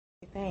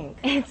Think?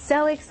 It's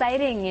so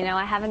exciting, you know.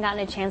 I haven't gotten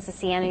a chance to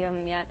see any of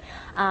them yet,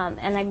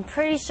 and I'm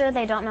pretty sure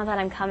they don't know that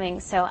I'm coming,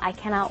 so I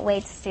cannot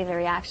wait to see the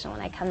reaction when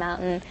I come out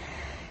and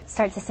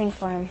start to sing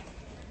for them.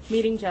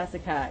 Meeting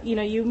Jessica, you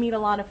know, you meet a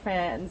lot of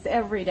friends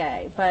every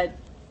day, but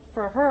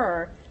for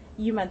her,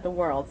 you meant the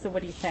world, so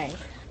what do you think?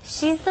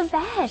 She's the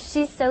best.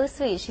 She's so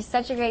sweet. She's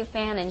such a great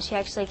fan, and she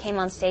actually came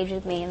on stage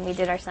with me, and we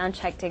did our sound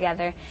check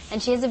together,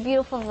 and she has a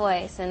beautiful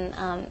voice,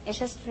 and it's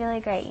just really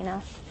great, you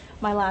know.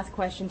 My last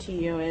question to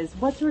you is,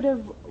 what sort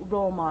of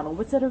role model,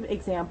 what sort of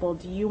example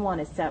do you want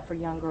to set for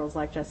young girls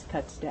like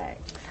Jessica today?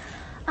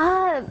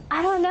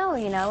 I don't know,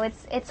 you know,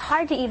 it's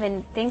hard to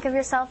even think of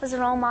yourself as a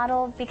role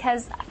model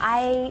because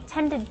I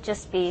tend to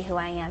just be who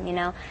I am, you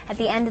know. At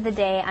the end of the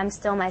day, I'm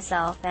still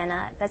myself, and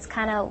that's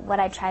kind of what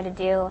I try to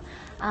do.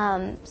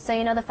 So,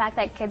 you know, the fact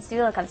that kids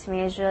do look up to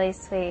me is really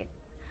sweet.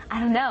 I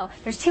don't know.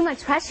 There's too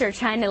much pressure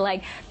trying to,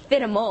 like,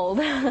 fit a mold.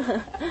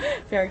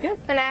 Very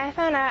good. When I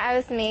found out I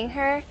was meeting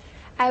her,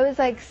 I was,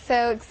 like,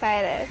 so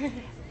excited.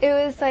 It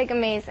was, like,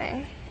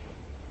 amazing.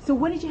 So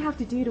what did you have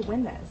to do to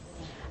win this?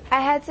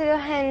 I had to go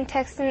ahead and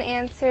text in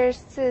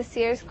answers to the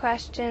Sears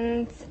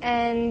questions,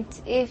 and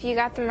if you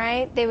got them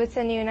right, they would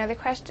send you another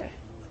question.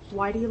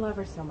 Why do you love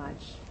her so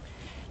much?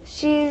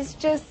 She's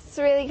just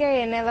really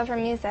great, and I love her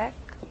music.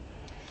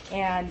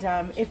 And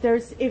if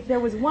there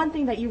was one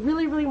thing that you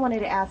really, really wanted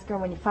to ask her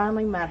when you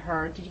finally met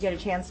her, did you get a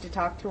chance to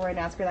talk to her and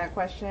ask her that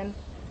question?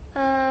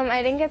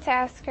 I didn't get to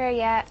ask her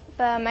yet,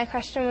 but my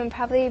question would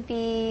probably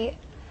be,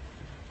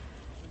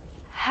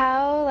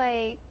 how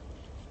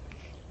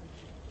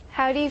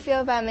do you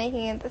feel about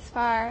making it this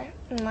far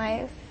in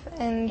life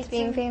and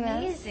being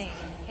famous? It's amazing.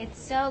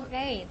 It's so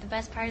great. The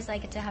best part is I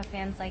get to have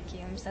fans like you.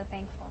 I'm so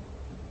thankful.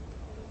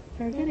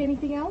 Very good.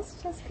 Anything else,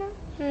 Jessica?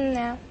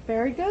 No.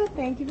 Very good.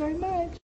 Thank you very much.